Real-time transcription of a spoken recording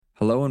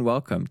Hello and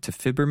welcome to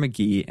Fibber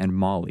McGee and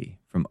Molly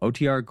from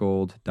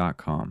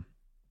OTRGold.com.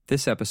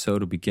 This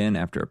episode will begin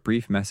after a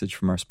brief message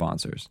from our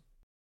sponsors.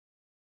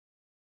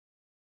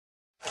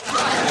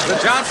 The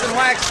Johnson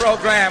Wax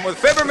Program with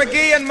Fibber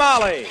McGee and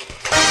Molly.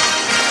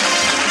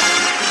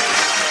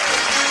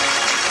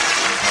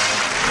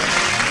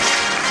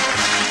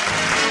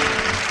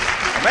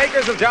 The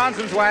makers of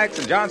Johnson's Wax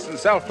and Johnson's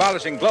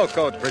Self-Polishing Glow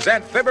Coat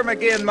present Fibber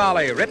McGee and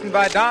Molly, written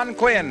by Don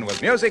Quinn,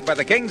 with music by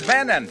the King's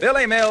Men and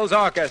Billy Mills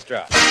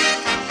Orchestra.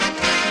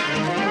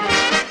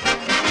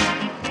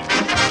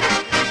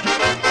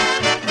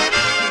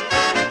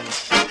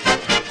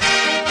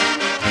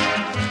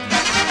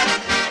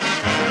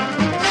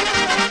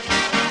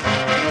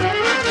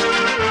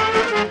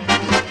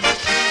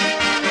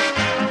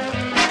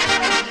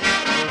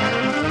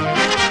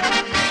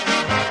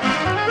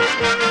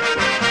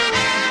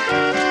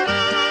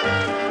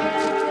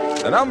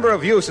 The number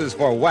of uses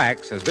for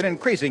wax has been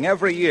increasing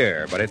every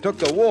year, but it took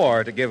the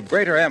war to give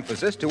greater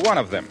emphasis to one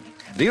of them.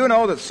 Do you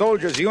know that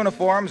soldiers'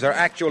 uniforms are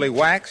actually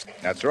waxed?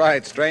 That's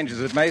right, strange as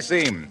it may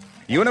seem.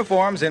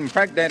 Uniforms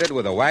impregnated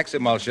with a wax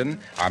emulsion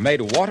are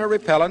made water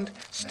repellent,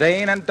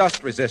 stain, and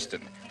dust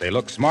resistant. They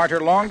look smarter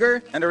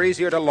longer and are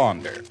easier to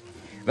launder.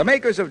 The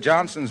makers of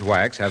Johnson's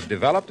Wax have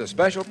developed a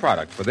special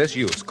product for this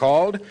use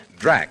called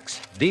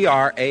Drax,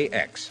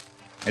 D-R-A-X.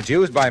 It's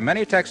used by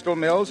many textile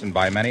mills and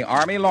by many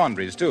Army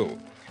laundries, too,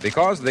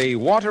 because the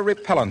water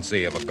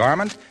repellency of a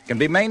garment can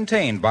be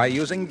maintained by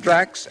using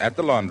Drax at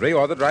the laundry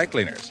or the dry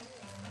cleaners.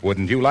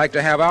 Wouldn't you like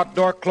to have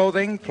outdoor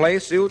clothing, play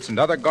suits, and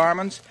other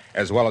garments,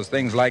 as well as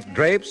things like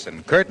drapes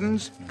and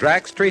curtains,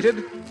 Drax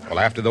treated? Well,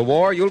 after the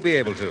war, you'll be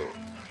able to.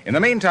 In the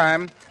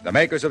meantime, the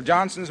makers of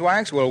Johnson's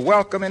Wax will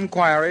welcome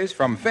inquiries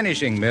from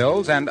finishing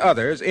mills and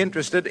others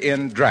interested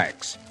in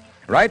Drax.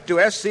 Write to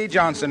S.C.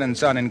 Johnson &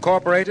 Son,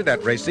 Incorporated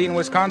at Racine,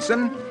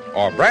 Wisconsin,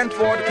 or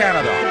Brantford,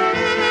 Canada.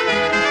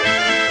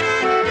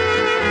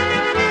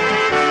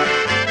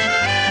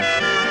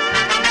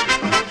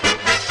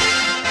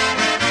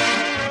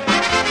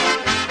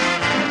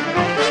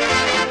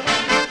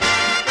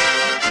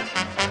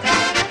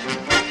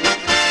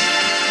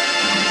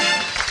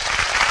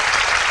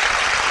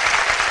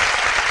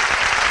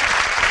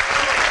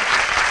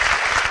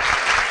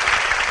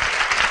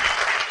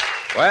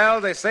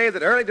 Well, they say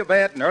that early to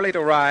bed and early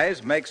to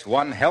rise makes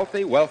one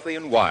healthy, wealthy,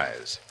 and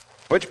wise.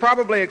 Which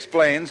probably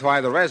explains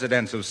why the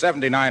residents of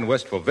 79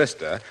 Wistful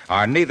Vista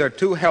are neither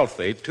too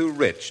healthy, too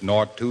rich,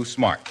 nor too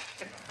smart.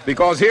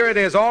 Because here it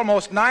is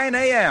almost 9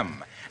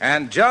 a.m.,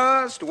 and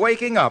just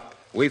waking up,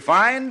 we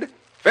find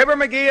Fibber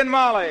McGee and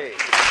Molly.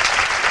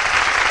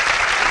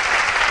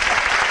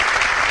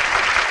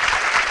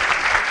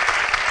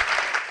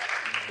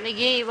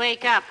 McGee,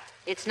 wake up.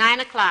 It's 9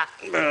 o'clock.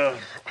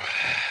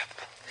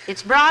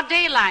 It's broad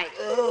daylight.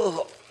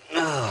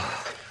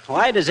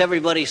 Why does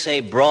everybody say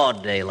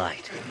broad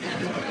daylight?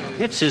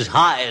 It's as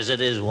high as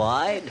it is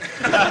wide.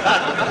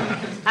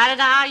 I don't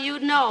know how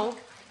you'd know.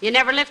 You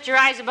never lift your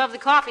eyes above the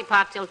coffee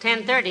pot till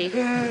 10:30.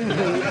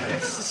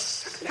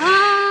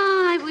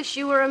 I wish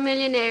you were a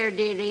millionaire,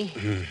 dearie.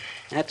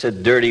 That's a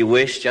dirty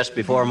wish just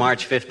before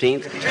March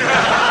 15th.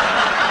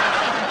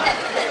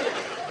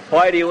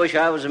 Why do you wish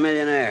I was a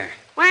millionaire?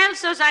 Well,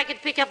 so's I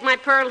could pick up my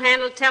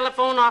pearl-handled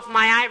telephone off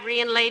my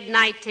ivory-inlaid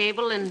night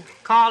table and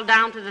call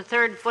down to the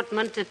third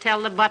footman to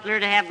tell the butler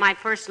to have my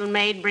personal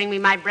maid bring me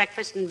my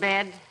breakfast in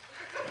bed.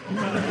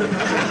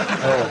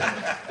 Oh.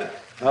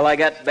 Well, I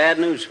got bad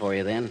news for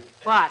you then.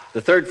 What? The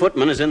third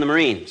footman is in the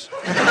Marines.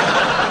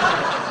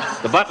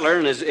 The butler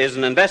is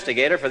an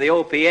investigator for the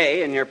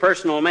OPA, and your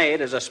personal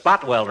maid is a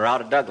spot welder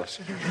out at Douglas.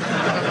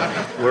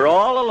 We're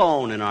all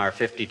alone in our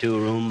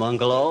 52-room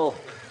bungalow.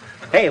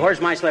 Hey,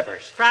 where's my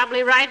slippers?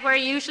 Probably right where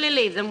you usually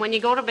leave them when you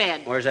go to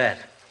bed. Where's that?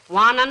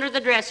 One under the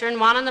dresser and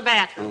one in the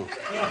bathroom.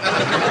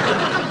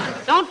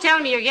 Oh. Don't tell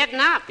me you're getting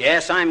up.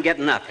 Yes, I'm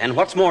getting up. And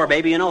what's more,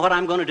 baby, you know what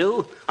I'm going to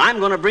do? I'm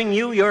going to bring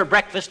you your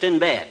breakfast in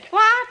bed.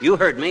 What? You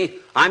heard me.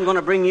 I'm going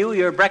to bring you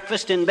your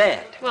breakfast in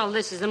bed. Well,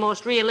 this is the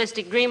most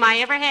realistic dream I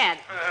ever had.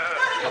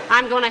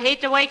 I'm going to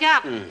hate to wake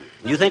up.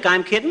 You think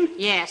I'm kidding?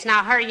 Yes.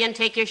 Now hurry and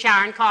take your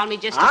shower and call me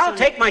just as I'll soon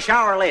take my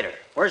shower later.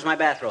 Where's my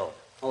bathrobe?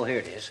 Oh, here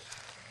it is.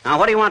 Now,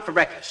 what do you want for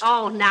breakfast?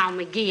 Oh, now,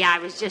 McGee, I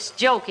was just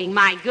joking.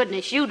 My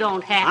goodness, you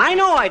don't have to. I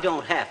know I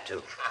don't have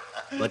to,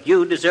 but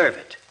you deserve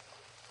it.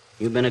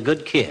 You've been a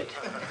good kid.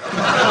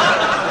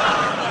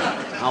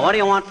 Now, what do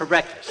you want for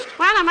breakfast?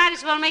 Well, I might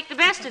as well make the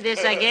best of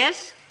this, I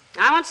guess.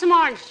 I want some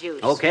orange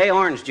juice. Okay,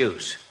 orange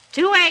juice.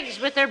 2 eggs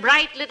with their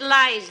bright little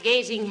eyes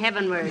gazing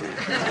heavenward.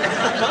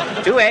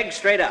 2 eggs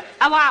straight up.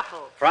 A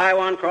waffle. Fry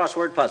one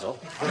crossword puzzle.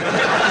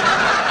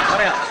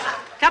 What else?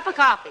 Cup of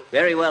coffee.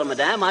 Very well,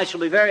 madame. I shall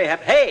be very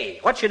happy. Hey,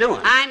 what you doing?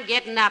 I'm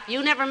getting up.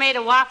 You never made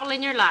a waffle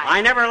in your life. I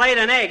never laid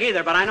an egg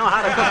either, but I know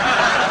how to cook.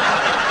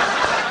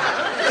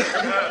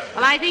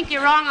 Well, I think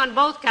you're wrong on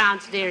both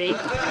counts, dearie.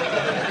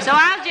 So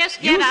I'll just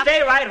get up. You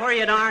stay right where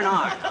you darn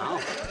are now.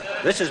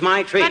 This is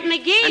my treat. But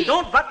McGee... And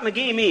don't but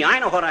McGee me. I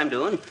know what I'm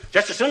doing.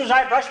 Just as soon as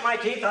I brush my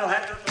teeth, I'll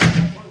have to...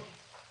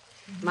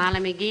 Molly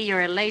McGee,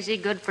 you're a lazy,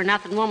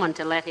 good-for-nothing woman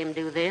to let him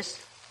do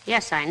this.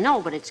 Yes, I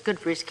know, but it's good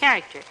for his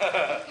character.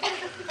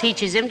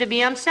 Teaches him to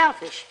be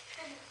unselfish.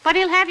 But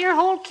he'll have your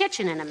whole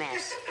kitchen in a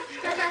mess.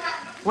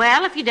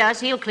 Well, if he does,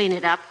 he'll clean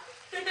it up.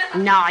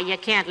 No, you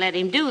can't let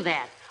him do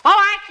that. Oh,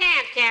 I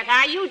can't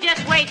I? You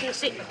just wait and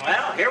see.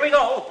 Well, here we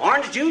go.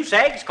 Orange juice,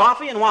 eggs,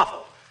 coffee, and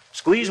waffle.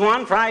 Squeeze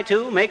one, fry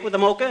two, make with a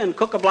mocha, and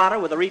cook a blotter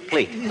with a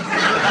replete. Coming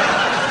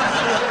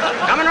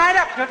right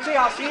up, Tootsie.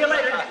 I'll see you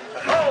later.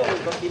 Oh,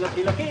 looky.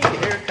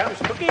 Here comes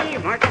Cookie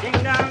marching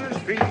down the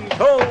street.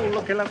 Oh,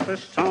 looky,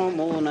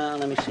 oh, now,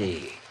 let me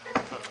see.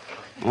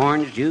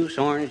 Orange juice.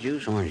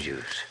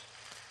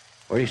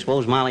 Where do you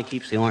suppose Molly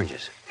keeps the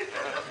oranges?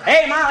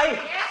 Hey, Molly.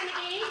 Yes,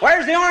 McGee?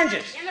 Where's the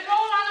oranges? In the bowl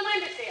on the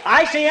windowsill.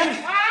 I see them.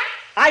 What?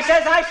 I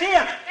says I see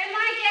them. Then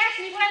why don't you ask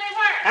me where they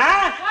were?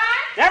 Huh? What?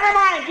 Never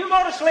mind. You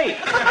go to sleep.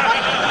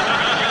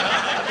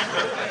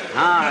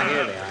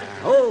 Here they are.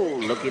 Oh,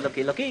 looky.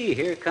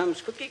 Here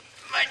comes Cookie.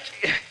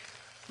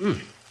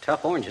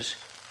 Tough oranges.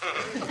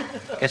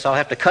 Guess I'll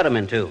have to cut them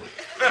in two.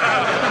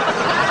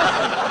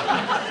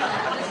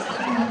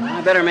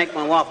 I better make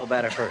my waffle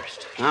batter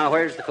first. Now,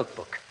 where's the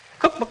cookbook?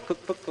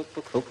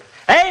 Cookbook.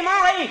 Hey,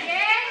 Molly!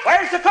 Yes?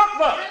 Where's the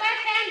cookbook? In the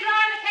left-hand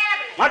drawer of the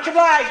cabinet. Much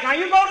obliged. Now,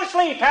 you go to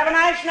sleep. Have a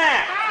nice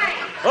nap. Fine.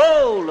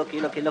 Oh, looky.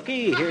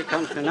 Here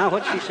comes her. Now,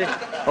 what'd she say?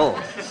 Oh,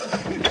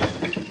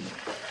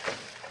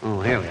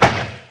 here we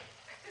are.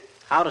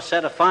 How to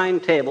Set a Fine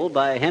Table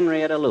by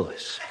Henrietta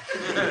Lewis.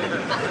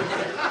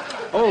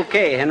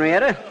 Okay,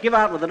 Henrietta, give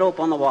out with the dope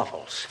on the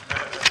waffles.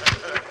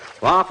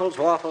 Waffles.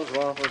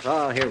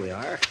 Here we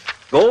are.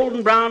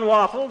 Golden brown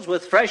waffles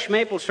with fresh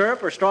maple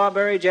syrup or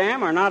strawberry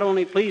jam are not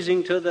only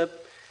pleasing to the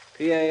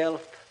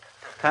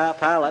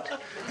palate,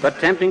 but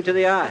tempting to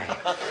the eye.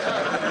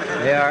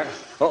 They are...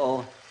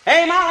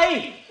 Hey,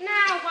 Molly!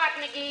 Now what,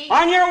 McGee?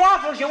 On your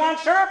waffles, you want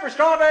syrup or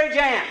strawberry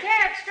jam?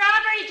 Syrup,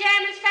 strawberry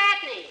jam is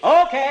fattening.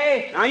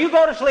 Okay, now you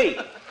go to sleep.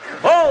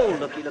 Oh,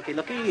 looky.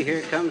 Here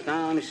it comes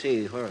now. Let me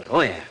see.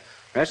 Yeah.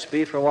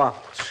 Recipe for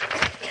waffles.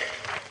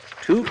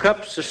 2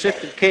 cups of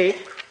sifted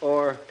cake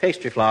or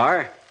pastry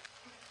flour.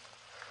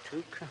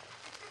 2 cups.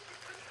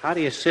 How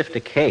do you sift a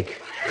cake?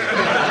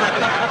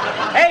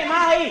 Hey,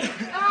 Molly!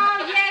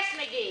 Oh, yes,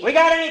 McGee. We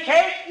got any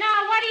cake? No,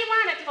 what do you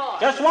want it for?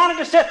 Just wanted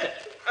to sift it.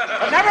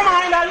 But never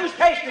mind, I'll use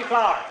pastry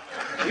flour.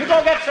 You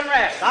go get some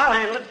rest. I'll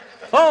handle it.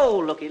 Oh,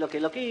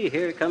 looky.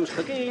 Here comes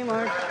Cookie,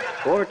 Mark.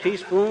 4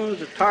 teaspoons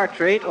of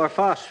tartrate or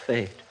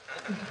phosphate.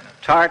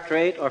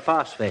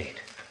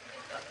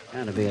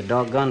 Gotta be a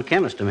doggone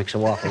chemist to mix a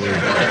waffle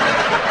with.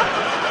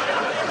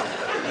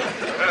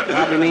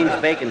 Probably means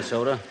baking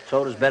soda.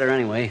 Soda's better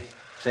anyway.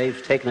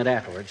 Saves taking it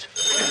afterwards.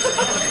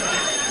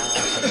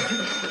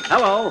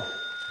 Hello.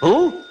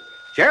 Who?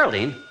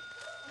 Geraldine.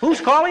 Who's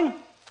calling?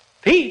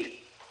 Pete.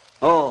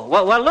 Oh,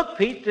 well, look,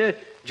 Pete,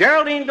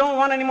 Geraldine don't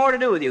want any more to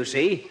do with you,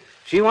 see?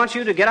 She wants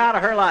you to get out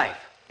of her life.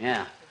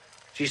 Yeah.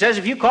 She says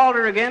if you called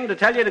her again to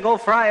tell you to go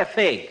fry a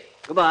fig.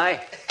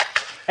 Goodbye.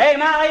 Hey,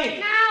 Molly.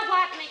 Now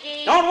what,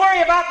 McGee? Don't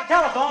worry about the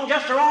telephone,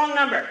 just the wrong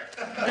number.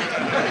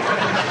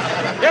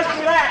 Just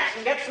relax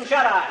and get some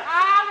shut-eye.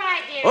 All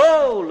right, dear.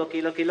 Oh,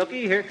 looky.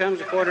 Here comes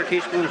a 1/4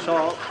 teaspoon of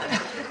salt.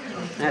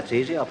 That's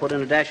easy. I'll put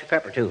in a dash of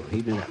pepper, too.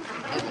 Even it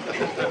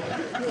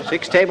up.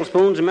 6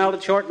 tablespoons of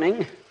melted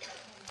shortening.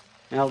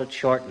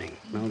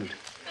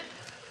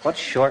 What's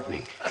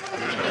shortening?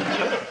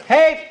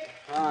 Hey!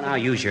 Oh, now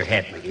use your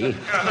head, McGee.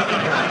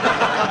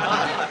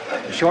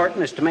 To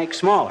shorten is to make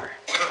smaller.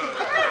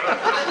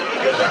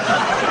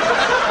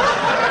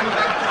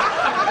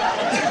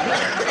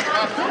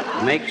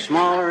 To make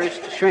smaller is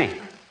to shrink.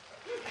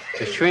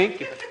 To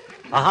shrink...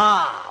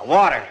 Aha!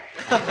 Water.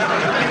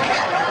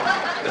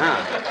 Now,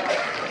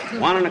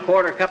 1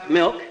 1/4 cup of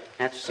milk.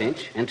 That's a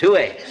cinch. And 2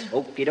 eggs.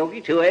 Okie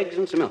dokie, 2 eggs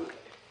and some milk.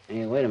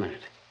 Hey, wait a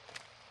minute.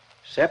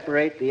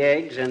 Separate the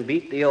eggs and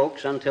beat the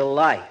yolks until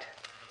light.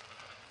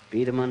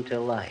 Beat them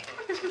until light.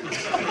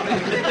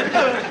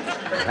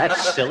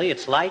 That's silly.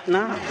 It's light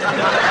now.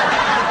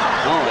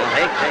 Oh,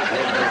 eggs.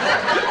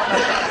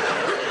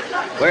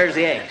 Where's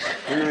the eggs?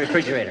 In the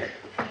refrigerator.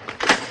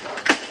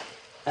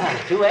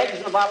 2 eggs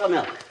and a bottle of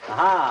milk.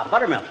 Aha,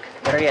 buttermilk.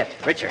 Better yet,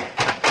 richer.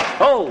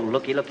 Oh,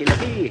 looky.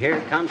 Here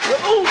it comes.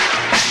 Oh!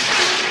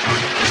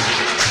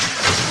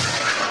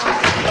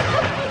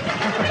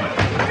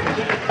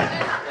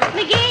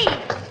 McGee,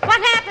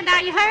 what happened?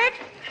 Are you hurt?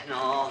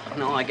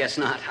 No, I guess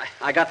not.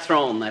 I got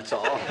thrown, that's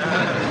all.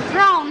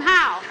 Thrown?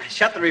 How? I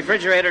shut the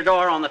refrigerator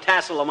door on the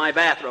tassel of my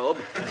bathrobe,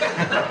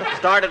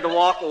 started to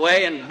walk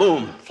away, and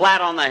boom,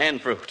 flat on the hen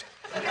fruit.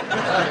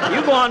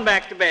 You go on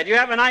back to bed. You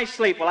have a nice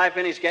sleep while I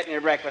finish getting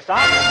your breakfast.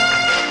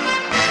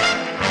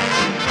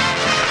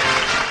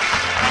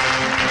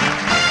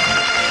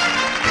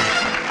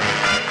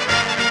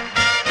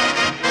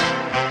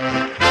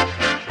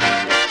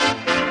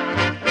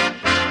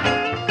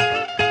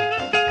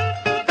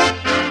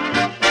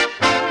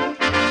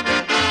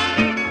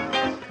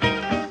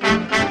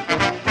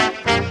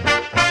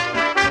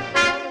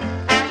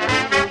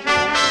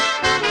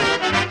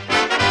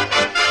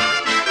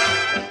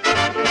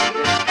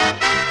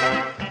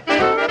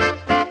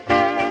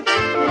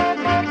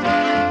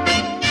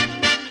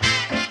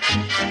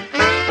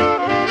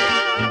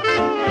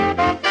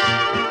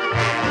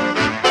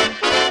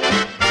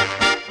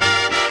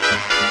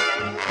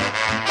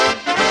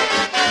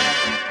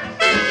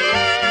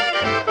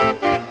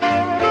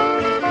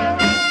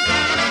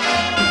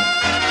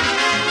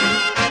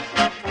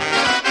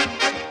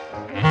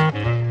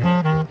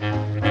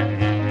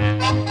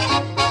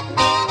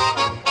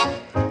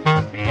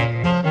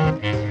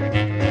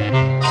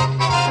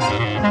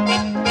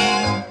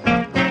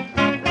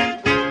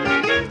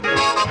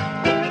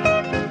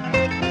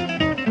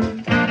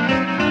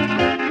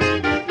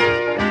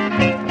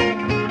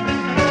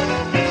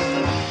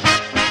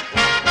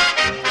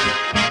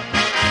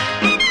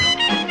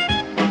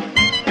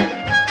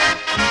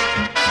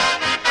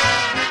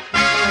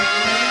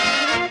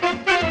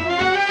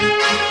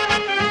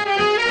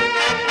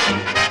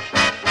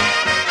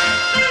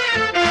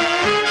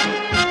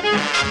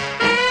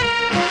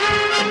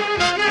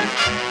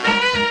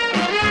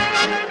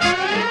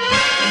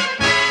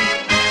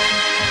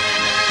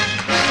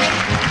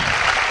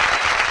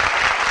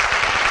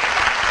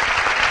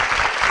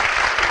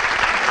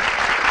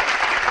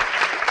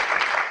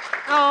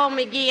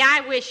 McGee,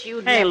 I wish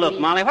you'd Hey, let look,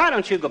 me. Molly, why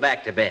don't you go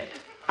back to bed?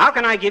 How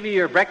can I give you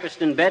your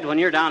breakfast in bed when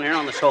you're down here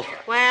on the sofa?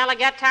 Well, I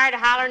got tired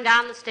of hollering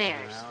down the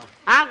stairs.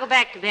 I'll go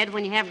back to bed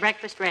when you have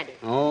breakfast ready.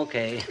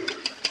 Okay.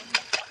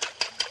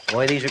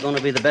 Boy, these are going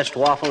to be the best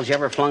waffles you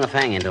ever flung a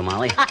fang into,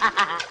 Molly.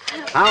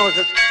 How is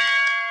it?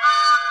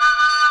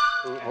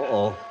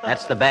 Uh-oh,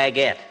 that's the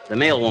baguette, the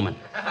mail woman.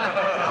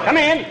 Come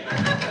in.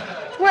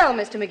 Well,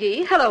 Mr.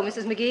 McGee. Hello,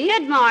 Mrs. McGee.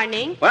 Good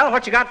morning. Well,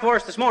 what you got for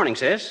us this morning,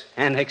 sis?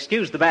 And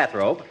excuse the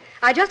bathrobe.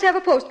 I just have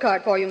a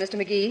postcard for you, Mr.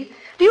 McGee.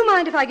 Do you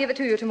mind if I give it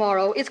to you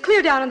tomorrow? It's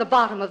clear down in the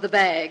bottom of the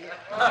bag.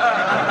 Oh,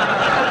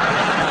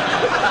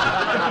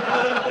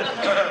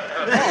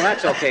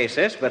 that's okay,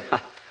 sis, but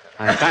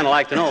I'd kind of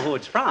like to know who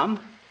it's from.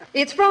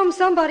 It's from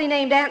somebody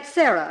named Aunt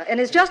Sarah and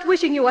is just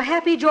wishing you a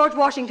happy George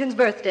Washington's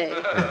birthday.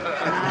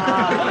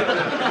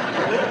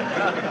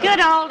 Good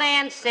old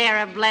Aunt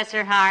Sarah, bless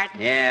her heart.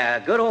 Yeah,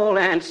 good old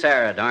Aunt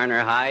Sarah, darn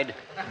her hide.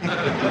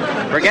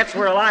 Forgets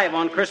we're alive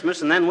on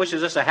Christmas and then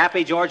wishes us a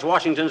happy George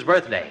Washington's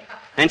birthday.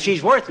 And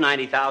she's worth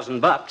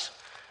 $90,000.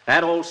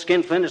 That old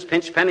skinflint has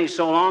pinched pennies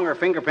so long her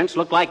fingerprints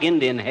look like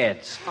Indian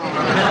heads.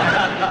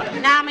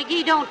 Now,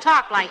 McGee, don't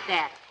talk like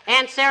that.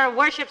 Aunt Sarah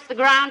worships the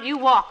ground you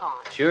walk on.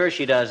 Sure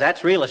she does.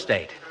 That's real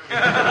estate. The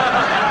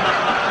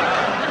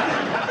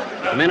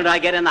minute I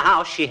get in the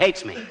house, she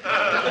hates me.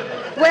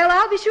 Well,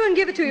 I'll be sure and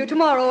give it to you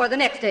tomorrow or the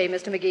next day,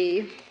 Mr.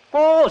 McGee.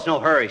 Oh, it's no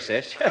hurry,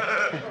 sis.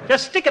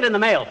 Just stick it in the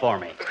mail for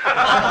me. All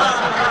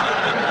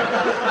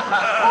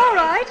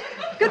right.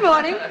 Good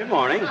morning. Good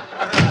morning.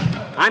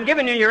 I'm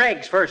giving you your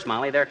eggs first,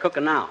 Molly. They're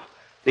cooking now.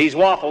 These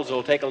waffles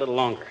will take a little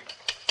longer.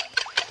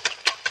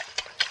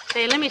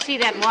 Say, let me see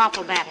that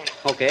waffle batter.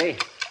 Okay.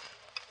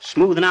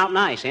 Smoothing out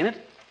nice, ain't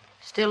it?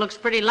 Still looks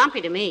pretty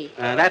lumpy to me.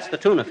 That's the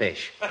tuna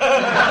fish. Tuna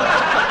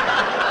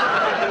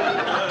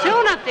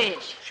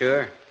fish.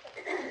 Sure.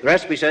 The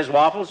recipe says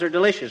waffles are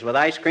delicious with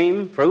ice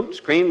cream, fruits,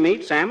 cream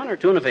meat, salmon, or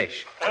tuna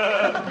fish.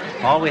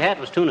 All we had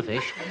was tuna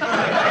fish.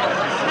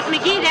 But,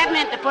 McGee, that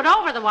meant to put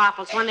over the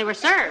waffles when they were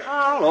served.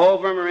 All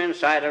over them or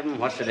inside of them.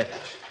 What's the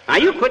difference? Now,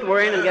 you quit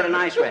worrying and get a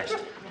nice rest.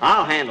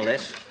 I'll handle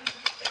this.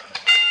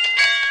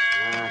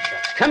 Ah,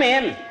 shucks. Come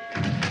in.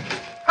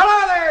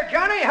 Hello there,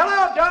 Johnny.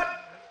 Hello, Dot.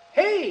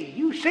 Hey,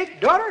 you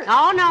sick, daughter?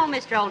 Oh, no,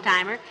 Mr.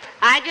 Oldtimer.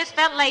 I just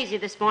felt lazy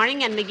this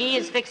morning, and McGee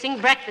is fixing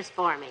breakfast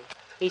for me,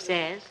 he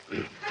says.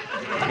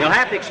 You'll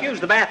have to excuse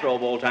the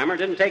bathrobe, old-timer. It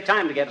didn't take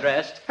time to get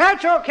dressed.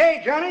 That's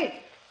okay, Johnny.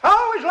 I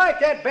always liked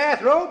that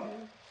bathrobe.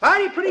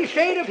 Mighty pretty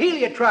shade of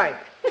heliotrope.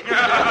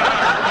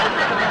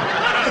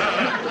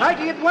 Like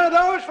you get one of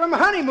those from a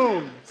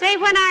honeymoon. Say,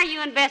 when are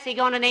you and Bessie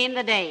going to name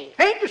the day?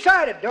 Ain't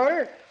decided,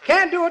 daughter.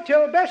 Can't do it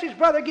till Bessie's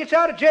brother gets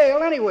out of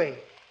jail anyway.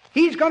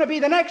 He's going to be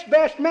the next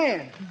best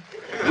man.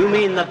 You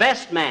mean the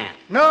best man?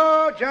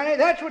 No, Johnny,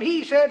 that's what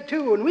he said,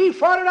 too, and we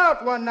fought it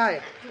out one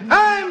night.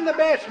 I'm the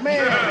best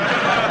man.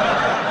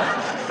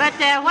 But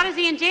what is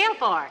he in jail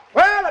for?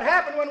 Well, it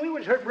happened when we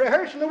was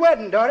rehearsing the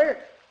wedding, daughter.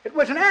 It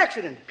was an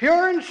accident,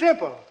 pure and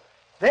simple.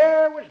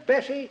 There was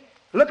Bessie,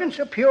 looking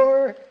so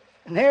pure,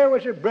 and there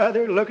was her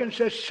brother, looking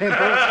so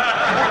simple.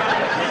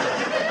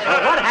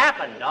 Well, what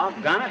happened,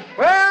 doggone it?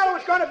 Well, it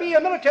was going to be a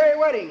military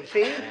wedding,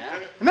 see? Yeah.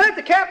 The minute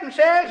the captain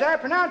says, I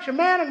pronounce you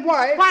man and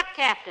wife... What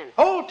captain?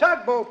 Old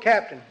tugboat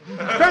captain.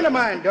 Friend of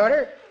mine,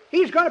 daughter.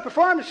 He's going to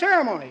perform the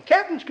ceremony.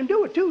 Captains can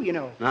do it, too, you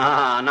know.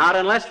 Ah, not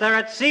unless they're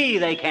at sea,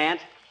 they can't.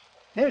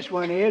 This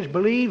one is,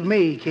 believe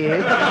me,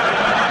 kid.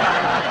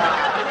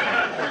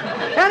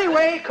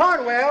 Anyway,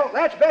 Cornwell,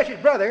 that's Bessie's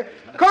brother,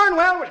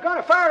 Cornwell was going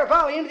to fire a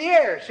volley into the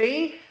air,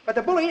 see? But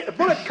the bullet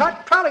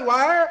cut trolley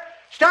wire,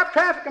 stopped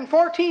traffic on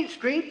 14th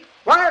Street,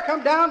 wire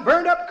come down,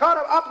 burned up, caught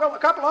a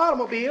couple of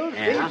automobiles.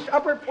 Yeah. These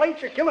upper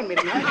plates are killing me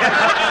tonight. And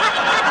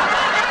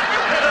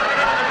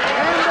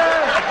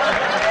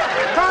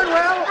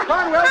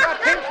Cornwell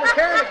got pinched for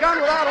carrying a gun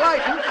without a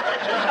license.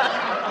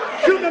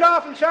 Shooting it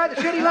off inside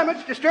the city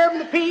limits, disturbing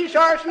the peace,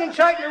 arson,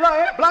 inciting a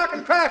riot,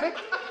 blocking traffic,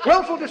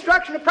 willful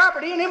destruction of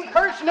property, and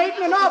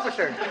impersonating an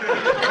officer.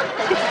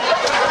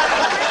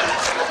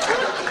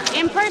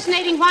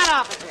 Impersonating what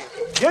officer?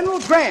 General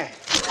Grant.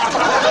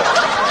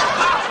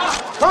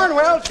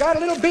 Cornwell's got a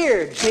little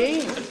beard,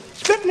 see?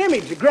 Spitting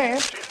image of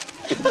Grant.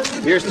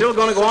 You're still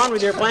going to go on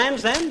with your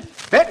plans, then?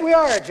 Bet we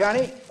are,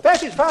 Johnny.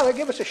 Bessie's father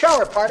gave us a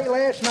shower party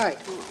last night.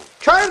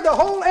 Chartered the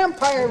whole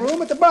Empire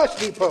room at the bus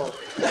depot.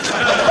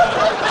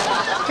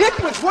 It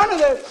was one of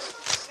the...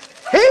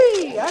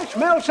 Hey, I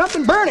smell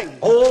something burning.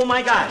 Oh,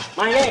 my gosh.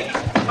 My eggs.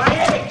 My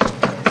eggs.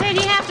 Say,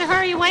 do you have to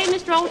hurry away,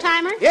 Mr.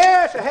 Oldtimer?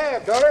 Yes, I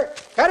have, daughter.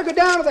 Got to go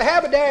down to the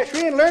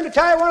haberdashery and learn to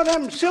tie one of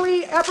them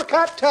silly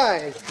apricot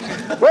ties.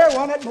 Wear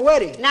one at my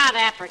wedding. Not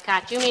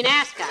apricot, you mean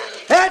ascot.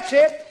 That's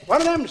it. One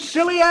of them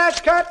silly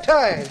ascot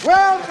ties.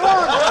 Well, go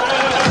on.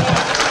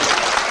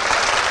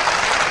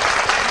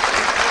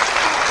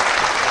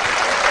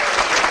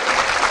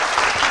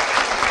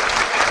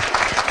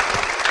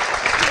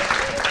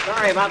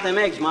 Sorry about them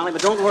eggs, Molly,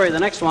 but don't worry. The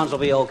next ones will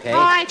be okay. Oh,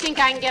 I think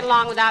I can get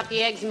along without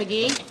the eggs,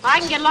 McGee. I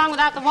can get along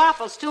without the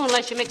waffles, too,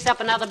 unless you mix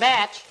up another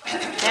batch.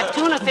 That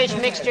tuna fish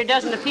mixture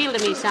doesn't appeal to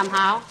me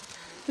somehow.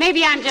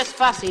 Maybe I'm just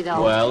fussy,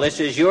 though. Well, this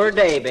is your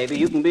day, baby.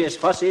 You can be as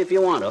fussy if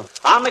you want to.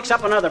 I'll mix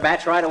up another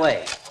batch right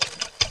away.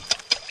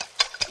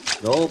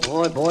 Oh,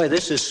 boy,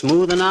 this is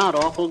smoothing out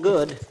awful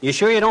good. You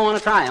sure you don't want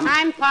to try them?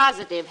 I'm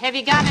positive. Have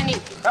you got any...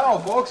 Hello,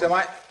 folks. Am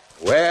I...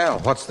 Well,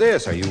 what's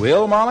this? Are you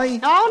ill, Molly?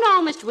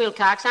 No, Mr.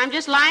 Wilcox. I'm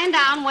just lying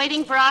down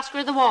waiting for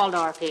Oscar the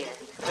Waldorf here.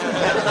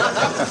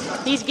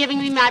 He's giving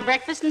me my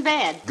breakfast in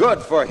bed.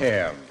 Good for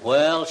him.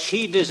 Well,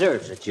 she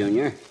deserves it,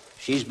 Junior.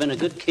 She's been a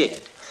good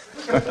kid.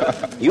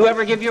 You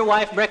ever give your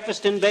wife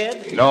breakfast in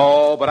bed?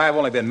 No, but I've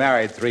only been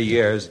married 3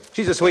 years.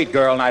 She's a sweet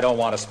girl, and I don't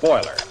want to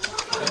spoil her.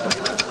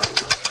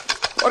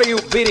 What are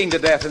you beating to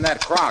death in that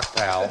crock,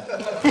 pal?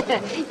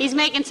 He's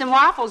making some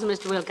waffles,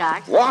 Mr.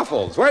 Wilcox.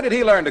 Waffles? Where did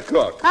he learn to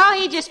cook? Oh,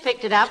 he just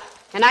picked it up,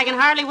 and I can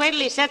hardly wait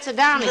till he sets it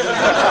down again.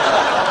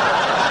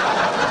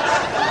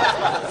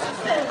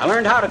 I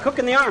learned how to cook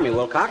in the Army,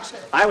 Wilcox.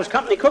 I was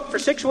company cook for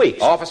 6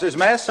 weeks. Officer's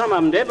mess? Some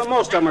of them did, but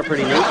most of them are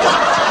pretty neat.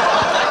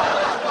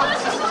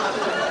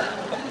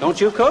 Don't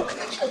you cook?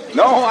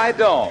 No, I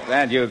don't.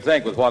 And you'd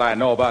think with what I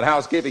know about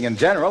housekeeping in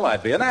general,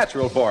 I'd be a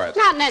natural for it.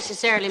 Not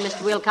necessarily,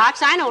 Mr.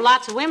 Wilcox. I know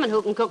lots of women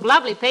who can cook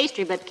lovely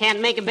pastry but can't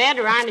make a bed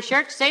or iron a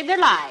shirt to save their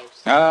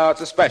lives. Oh,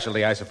 it's a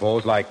specialty, I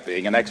suppose, like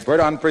being an expert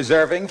on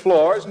preserving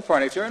floors and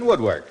furniture and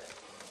woodwork.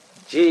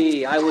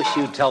 Gee, I wish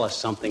you'd tell us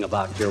something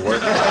about your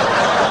work.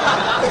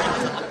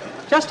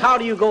 Just how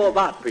do you go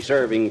about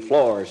preserving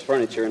floors,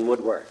 furniture, and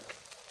woodwork?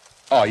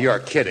 Oh, you're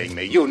kidding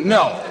me. You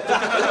know.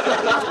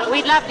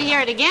 We'd love to hear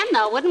it again,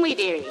 though, wouldn't we,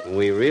 dearie?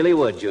 We really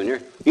would,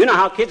 Junior. You know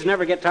how kids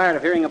never get tired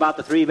of hearing about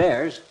the three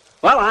bears.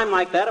 Well, I'm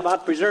like that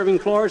about preserving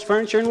floors,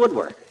 furniture, and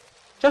woodwork.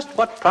 Just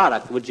what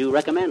product would you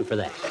recommend for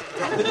that?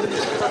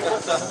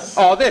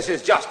 Oh, this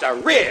is just a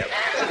rib.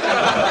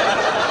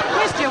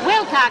 Mr.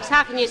 Wilcox,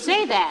 how can you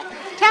say that?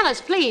 Tell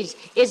us, please,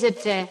 is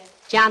it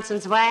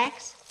Johnson's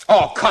wax?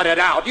 Oh, cut it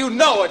out. You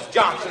know it's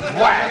Johnson's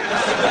wax.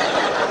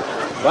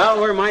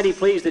 Well, we're mighty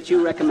pleased that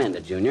you recommend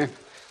it, Junior.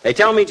 They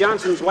tell me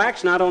Johnson's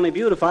wax not only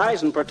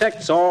beautifies and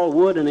protects all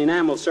wood and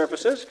enamel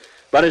surfaces,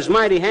 but is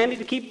mighty handy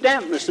to keep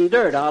dampness and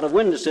dirt out of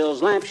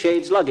windowsills,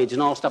 lampshades, luggage,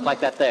 and all stuff like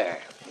that there.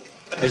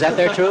 Is that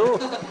there true?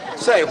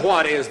 Say,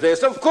 what is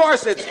this? Of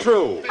course it's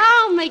true.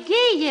 Oh,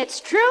 McGee, it's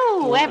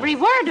true. Every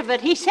word of it.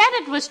 He said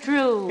it was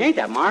true. Ain't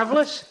that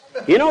marvelous?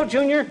 You know,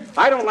 Junior,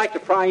 I don't like to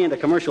pry into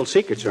commercial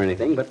secrets or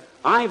anything, but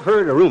I've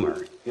heard a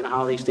rumor. You know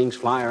how these things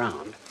fly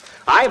around.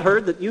 I've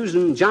heard that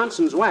using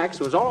Johnson's wax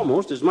was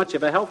almost as much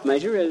of a health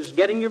measure as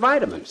getting your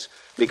vitamins,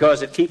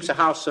 because it keeps a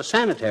house so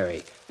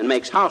sanitary and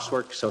makes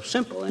housework so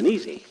simple and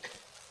easy.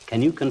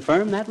 Can you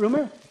confirm that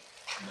rumor?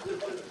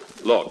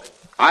 Look,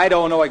 I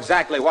don't know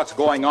exactly what's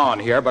going on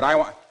here, but I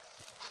want...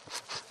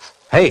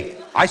 Hey,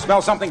 I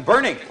smell something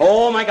burning.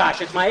 Oh, my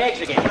gosh, it's my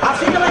eggs again. I'll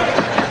see you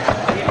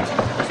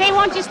later. Say,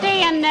 won't you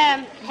stay and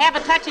have a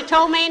touch of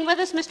ptomaine with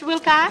us, Mr.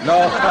 Wilcox?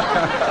 No.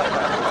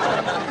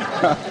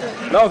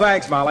 No,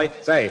 thanks, Molly.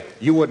 Say,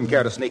 you wouldn't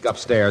care to sneak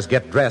upstairs,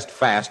 get dressed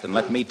fast, and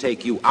let me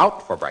take you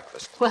out for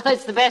breakfast. Well,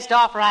 it's the best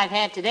offer I've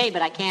had today,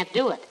 but I can't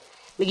do it.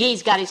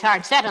 McGee's got his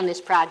heart set on this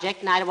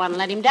project, and I don't want to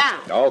let him down.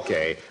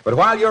 Okay, but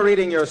while you're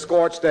eating your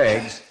scorched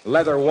eggs,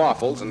 leather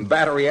waffles, and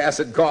battery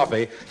acid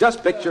coffee,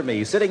 just picture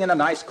me sitting in a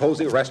nice,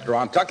 cozy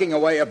restaurant, tucking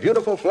away a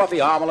beautiful, fluffy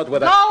omelet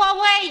with a... Go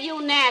away,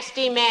 you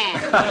nasty man.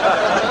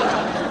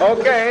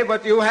 Okay,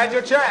 but you had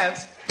your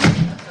chance.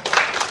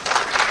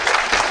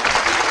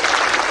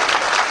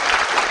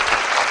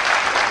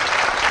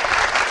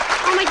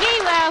 Oh,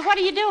 McGee, what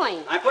are you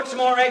doing? I put some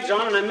more eggs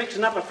on, and I'm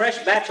mixing up a fresh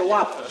batch of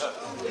waffles.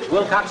 Is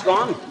Wilcox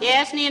gone?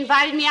 Yes, and he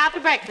invited me out to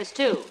breakfast,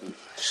 too.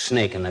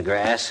 Snake in the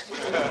grass.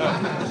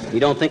 You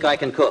don't think I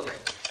can cook?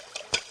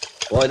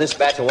 Boy, this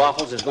batch of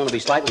waffles is going to be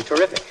slightly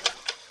terrific.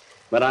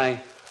 But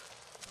I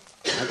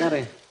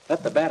gotta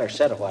let the batter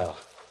set a while.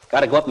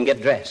 Gotta go up and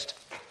get dressed.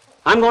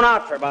 I'm going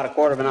out for about a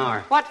quarter of an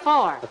hour. What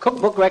for? The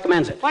cookbook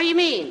recommends it. What do you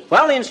mean?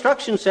 Well, the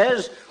instruction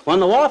says when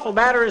the waffle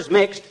batter is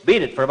mixed,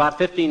 beat it for about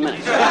 15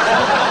 minutes.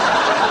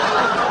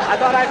 I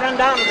thought I'd run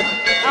down to the...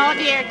 Oh,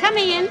 dear, come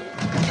in.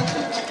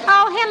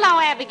 Oh, hello,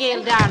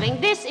 Abigail, darling.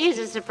 This is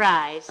a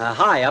surprise.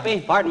 Hi,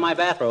 Uppy. Pardon my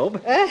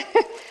bathrobe.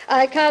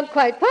 I can't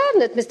quite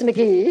pardon it, Mr.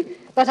 McGee,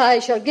 but I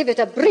shall give it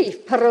a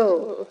brief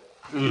parole.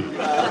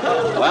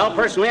 Well,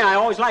 personally, I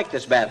always liked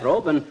this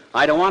bathrobe, and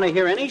I don't want to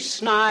hear any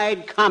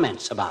snide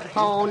comments about it.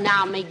 Oh,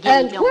 now, McGee,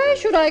 And don't... why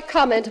should I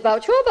comment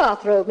about your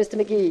bathrobe, Mr.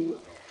 McGee?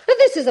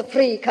 This is a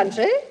free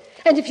country,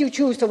 and if you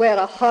choose to wear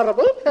a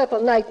horrible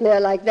purple nightmare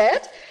like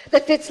that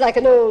fits like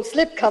an old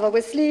slipcover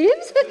with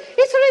sleeves,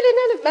 it's really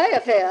none of my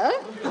affair.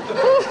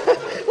 Oh,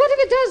 what if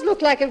it does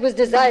look like it was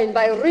designed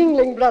by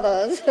Ringling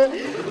Brothers?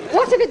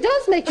 What if it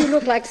does make you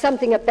look like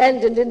something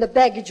abandoned in the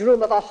baggage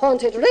room of a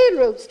haunted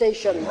railroad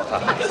station?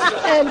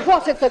 And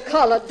what if the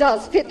collar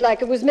does fit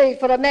like it was made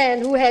for a man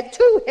who had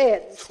two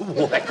heads?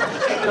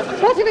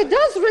 What if it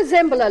does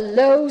resemble a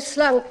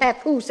low-slung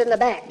papoose in the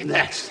back?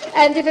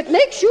 And if it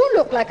makes you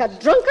look like a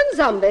drunken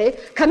zombie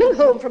coming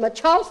home from a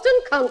Charleston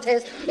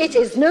contest, it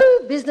is no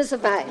business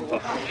of mine.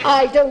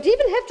 I don't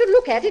even have to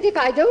look at it if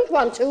I don't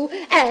want to,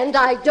 and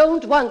I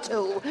don't want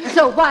to.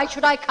 So why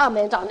should I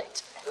comment on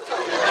it?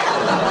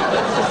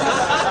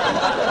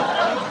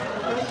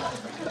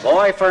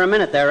 Boy, for a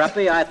minute there,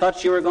 Uppy, I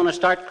thought you were going to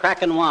start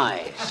cracking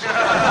wise.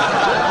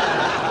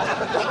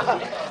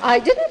 I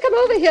didn't come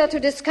over here to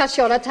discuss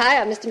your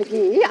attire, Mr.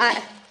 McGee.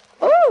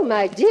 Oh,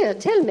 my dear,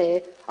 tell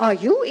me, are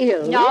you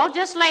ill? No,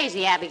 just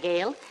lazy,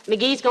 Abigail.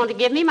 McGee's going to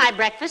give me my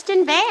breakfast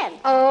in bed.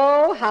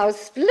 Oh, how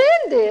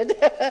splendid.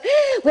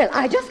 Well,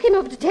 I just came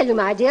over to tell you,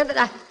 my dear, that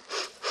I...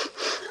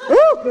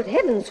 Oh, good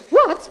heavens,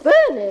 what's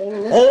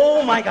burning?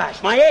 Oh, my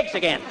gosh, my eggs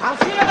again. I'll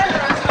see you later.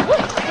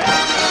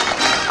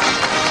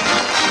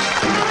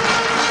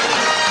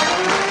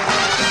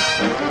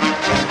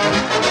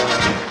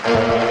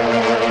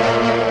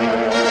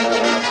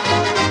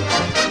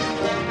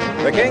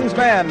 The King's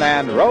Men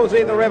and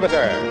Rosie the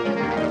Riveter.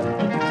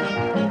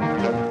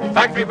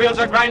 Factory wheels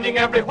are grinding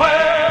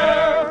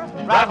everywhere.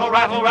 Rattle,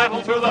 rattle,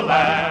 rattle through the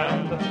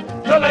land.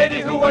 The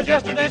lady who was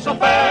yesterday so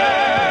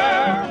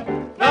fair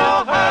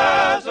now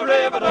has a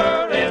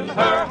riveter in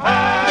her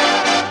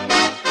hand.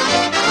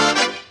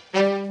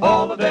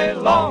 All the day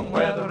long,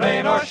 whether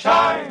rain or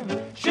shine,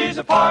 she's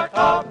a part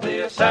of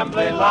the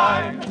assembly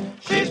line.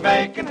 She's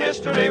making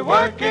history,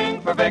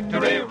 working for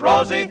victory.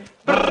 Rosie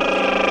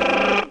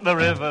the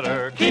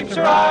riveter keeps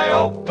her eye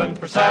open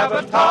for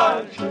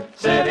sabotage,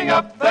 sitting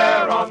up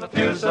there on the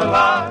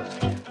fuselage.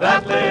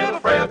 That little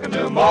frail can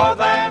do more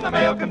than a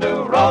male can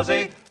do.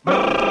 Rosie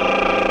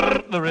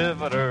the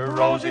riveter.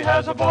 Rosie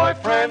has a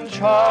boyfriend,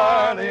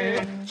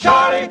 Charlie.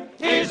 Charlie,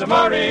 he's a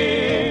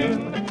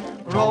Marine.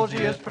 Rosie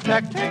is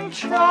protecting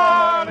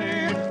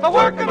Charlie,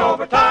 working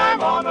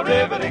overtime on the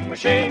riveting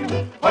machine.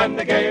 When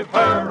they gave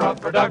her a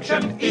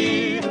production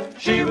E,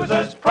 she was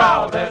as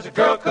proud as a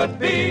girl could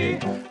be.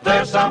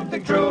 There's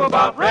something true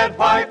about red,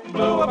 white, and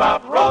blue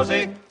about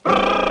Rosie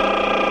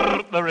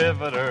the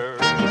riveter.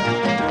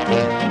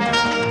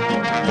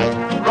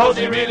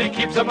 Rosie really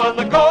keeps them on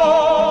the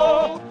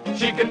go.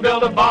 She can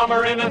build a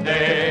bomber in a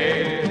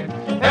day.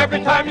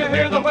 Every time you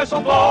hear the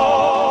whistle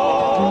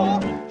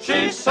blow,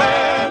 she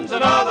sends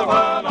another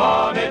one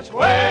on its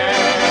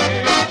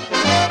way.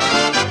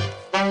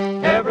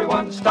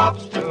 Everyone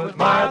stops to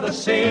admire the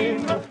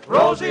scene.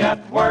 Rosie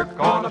at work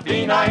on a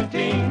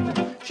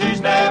B-19.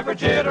 She's never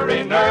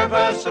jittery,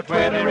 nervous, or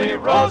twittery.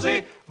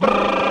 Rosie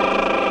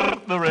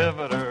the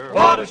riveter.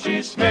 What if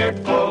she's smeared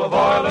full of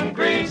oil and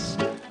grease,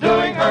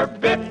 doing her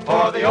bit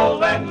for the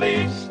old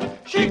Lend-Lease?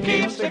 She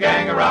keeps the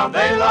gang around,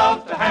 they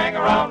love to hang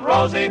around.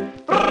 Rosie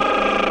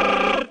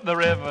the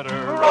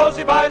riveter.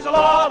 Rosie buys a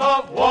lot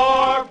of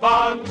war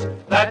bonds.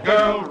 That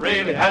girl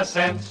really has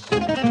sense.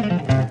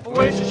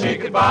 Wishes she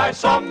could buy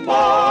some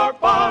more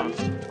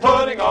bonds,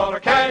 putting all her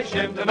cash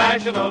into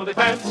national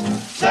defense.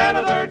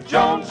 Senator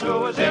Jones, who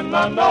was in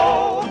the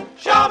know,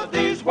 shouted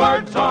these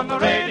words on the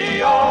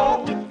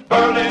radio.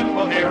 Berlin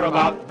will hear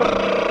about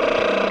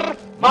brrr.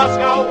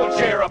 Moscow will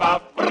cheer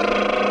about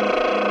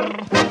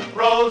brrr.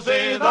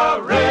 Rosie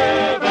the Riveter.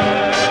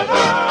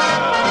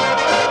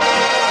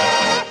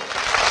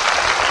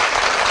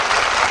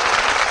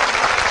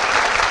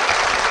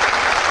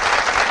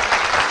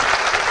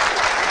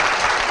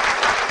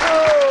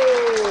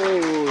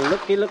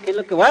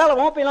 Looky. Well, it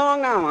won't be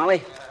long now,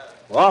 Molly.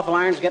 Waffle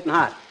iron's getting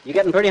hot. You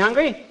getting pretty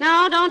hungry?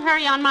 No, don't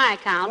hurry on my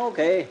account.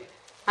 Okay.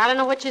 I don't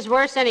know which is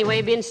worse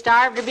anyway, being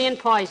starved or being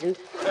poisoned.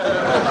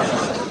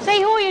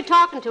 Say, who are you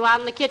talking to out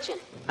in the kitchen?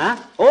 Huh?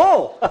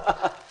 Oh!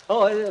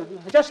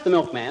 Just the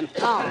milkman.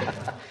 Oh.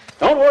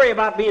 Don't worry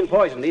about being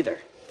poisoned either.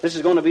 This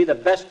is going to be the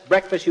best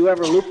breakfast you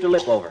ever looped a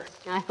lip over.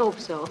 I hope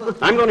so.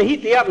 I'm going to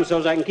heat the oven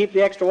so I can keep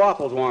the extra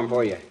waffles warm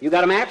for you. You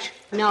got a match?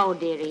 No,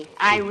 dearie.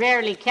 I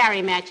rarely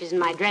carry matches in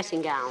my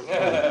dressing gown.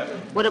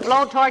 Would a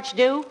blowtorch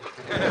do?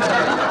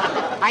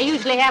 I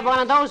usually have one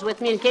of those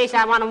with me in case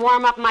I want to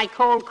warm up my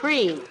cold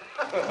cream.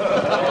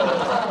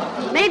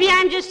 Maybe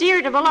I'm just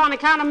irritable on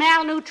account of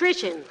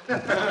malnutrition.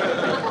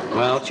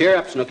 Well, cheer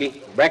up,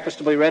 Snooky. Breakfast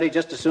will be ready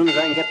just as soon as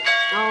I can get...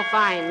 Oh,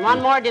 fine.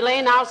 One more delay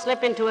and I'll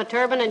slip into a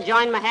turban and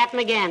join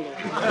Mahatma Gandhi.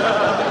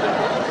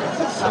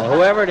 Well,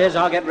 whoever it is,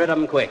 I'll get rid of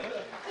him quick.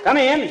 Come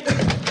in.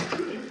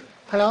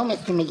 Hello,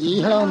 Mr.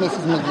 McGee. Hello,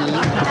 Mrs. McGee.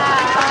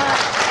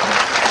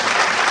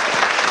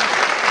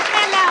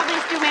 Hello,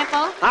 Mr.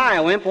 Wimple. Hi,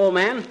 Wimp, old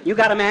man. You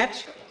got a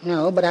match?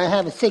 No, but I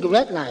have a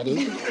cigarette lighter.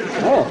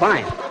 Oh,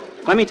 fine.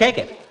 Let me take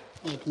it.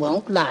 It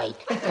won't light.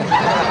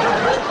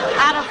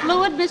 Out of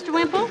fluid, Mr.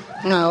 Wimple?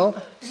 No,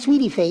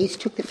 Sweetie Face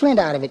took the flint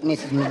out of it,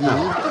 Mrs.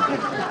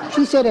 McGee.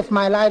 She said if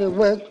my lighter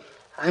worked,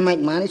 I might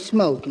want to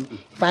smoke. And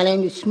if I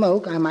learned to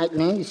smoke, I might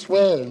learn to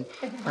swear. And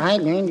if I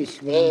learned to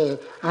swear,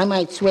 I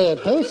might swear at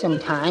her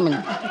sometime.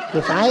 And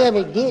if I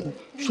ever did,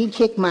 she'd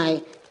kick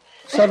my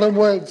several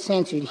words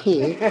censored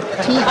here,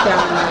 teeth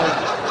down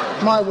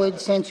my more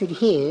words censored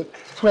here,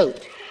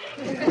 throat.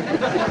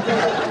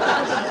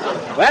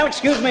 Well,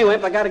 excuse me,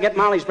 Wimp. I got to get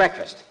Molly's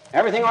breakfast.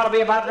 Everything ought to be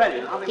about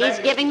ready. He's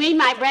giving me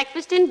my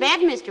breakfast in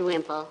bed, Mr.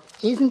 Wimple.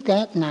 Isn't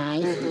that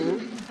nice?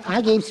 Mm-hmm.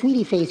 I gave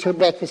Sweetie Face her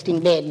breakfast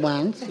in bed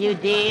once. You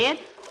did?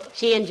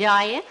 She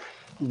enjoy it?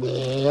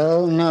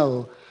 Well,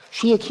 no.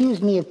 She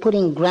accused me of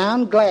putting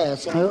ground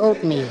glass in her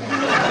oatmeal.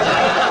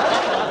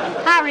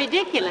 How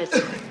ridiculous.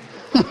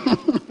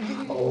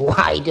 Oh,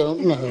 I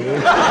don't know.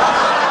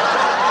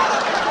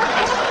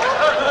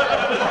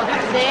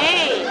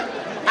 Say,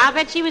 I'll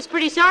bet she was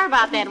pretty sore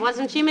about that,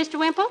 wasn't she, Mr.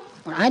 Wimple?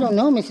 Well, I don't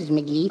know, Mrs.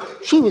 McGee.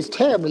 She was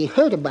terribly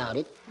hurt about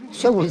it.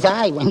 So was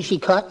I when she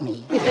caught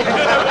me.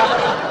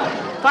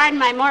 Pardon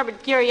my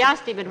morbid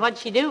curiosity, but what'd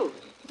she do?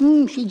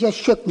 She just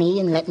shook me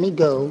and let me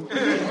go.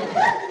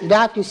 The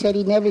doctor said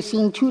he'd never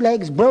seen two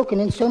legs broken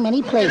in so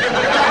many places.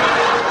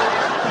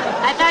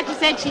 I thought you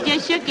said she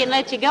just shook you and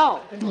let you go.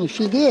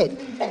 She did,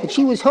 but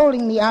she was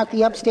holding me out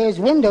the upstairs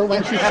window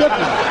when she shook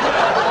me.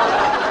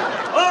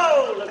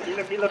 Oh,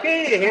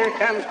 looky, here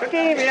comes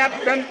Cookie.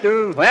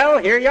 Well,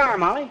 here you are,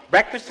 Molly.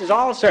 Breakfast is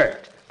all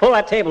served. Pull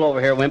that table over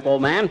here, Wimp,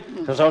 old man,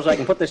 so I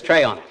can put this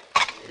tray on it.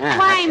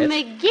 Why,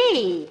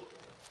 McGee,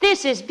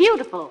 this is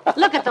beautiful.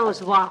 Look at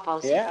those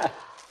waffles. Yeah.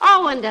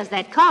 Oh, and does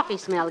that coffee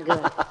smell good?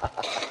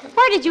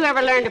 Where did you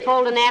ever learn to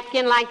fold a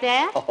napkin like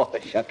that? Oh,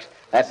 shucks,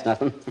 that's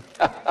nothing.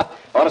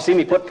 Ought to see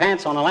me put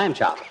pants on a lamb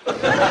chop.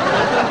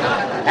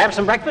 Have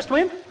some breakfast,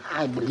 Wimp?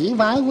 I believe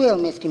I will,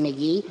 Mr.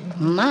 McGee.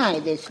 My,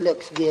 this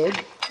looks good.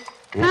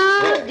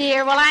 Oh,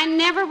 dear. Well, I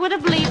never would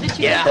have believed that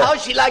you... Yeah,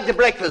 how's she like the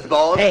breakfast,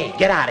 boss? Hey,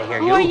 get out of here,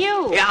 Who are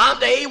you? Yeah, I'm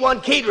the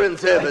A1 Catering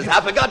Service. I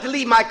forgot to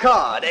leave my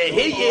card. Here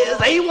he is,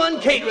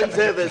 A1 Catering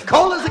Service.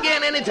 Call us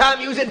again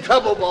anytime you's in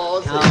trouble,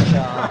 boss.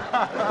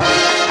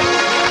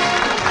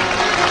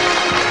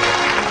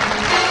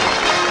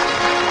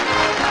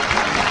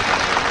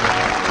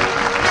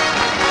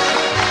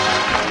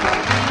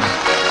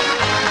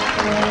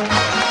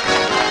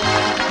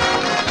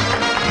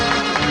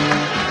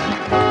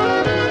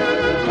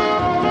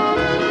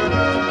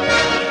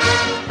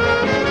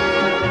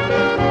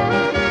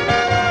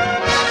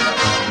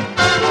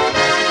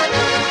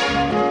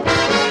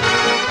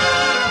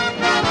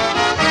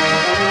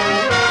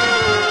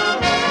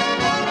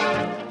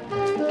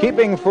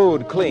 Keeping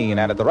food clean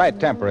and at the right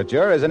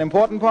temperature is an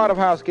important part of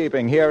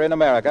housekeeping here in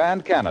America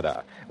and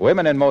Canada.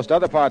 Women in most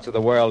other parts of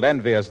the world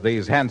envy us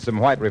these handsome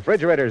white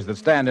refrigerators that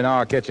stand in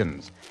our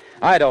kitchens.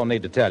 I don't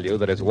need to tell you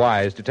that it's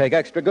wise to take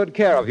extra good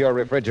care of your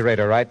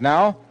refrigerator right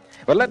now.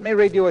 But let me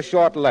read you a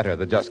short letter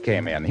that just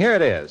came in. Here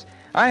it is.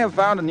 I have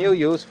found a new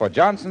use for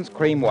Johnson's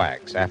Cream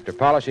Wax. After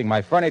polishing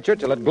my furniture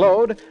till it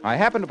glowed, I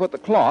happened to put the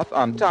cloth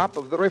on top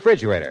of the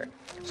refrigerator.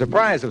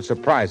 Surprise of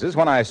surprises,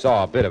 when I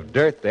saw a bit of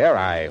dirt there,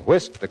 I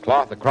whisked the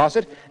cloth across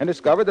it and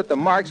discovered that the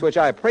marks which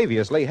I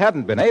previously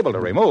hadn't been able to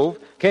remove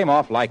came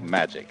off like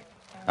magic.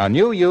 A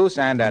new use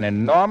and an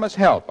enormous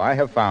help I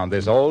have found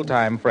this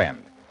old-time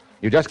friend.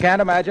 You just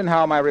can't imagine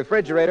how my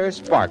refrigerator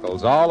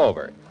sparkles all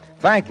over.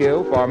 Thank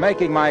you for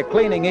making my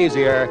cleaning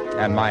easier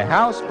and my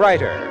house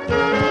brighter.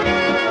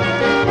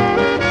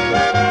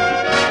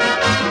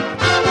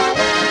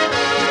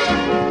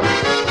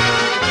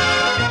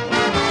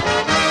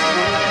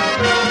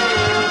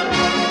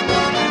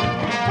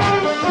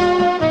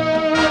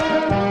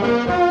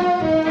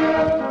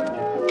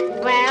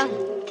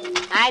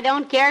 I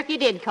don't care if you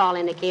did call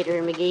in a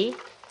caterer, McGee.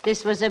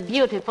 This was a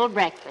beautiful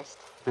breakfast.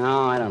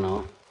 No, I don't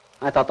know.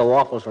 I thought the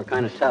waffles were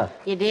kind of tough.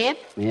 You did?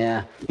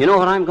 Yeah. You know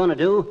what I'm going to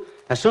do?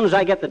 As soon as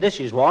I get the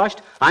dishes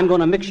washed, I'm going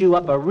to mix you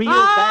up a real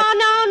fat... Oh,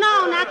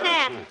 no, not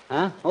that.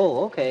 Huh?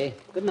 Oh, okay.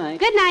 Good night.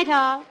 Good night,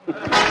 all.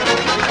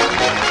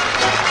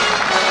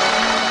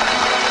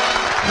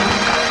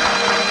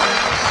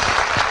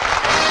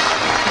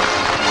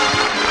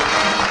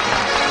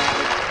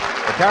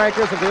 The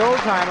characters of the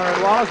old-timer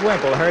and Wallace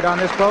Wimple heard on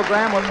this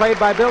program were played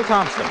by Bill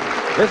Thompson.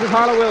 This is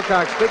Harlow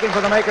Wilcox speaking for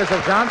the makers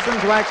of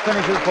Johnson's Wax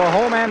Finishes for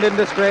Home and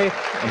Industry,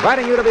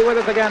 inviting you to be with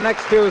us again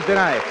next Tuesday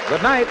night.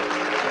 Good night.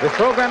 This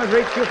program has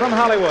reached you from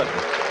Hollywood.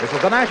 This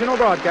is the National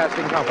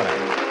Broadcasting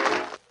Company.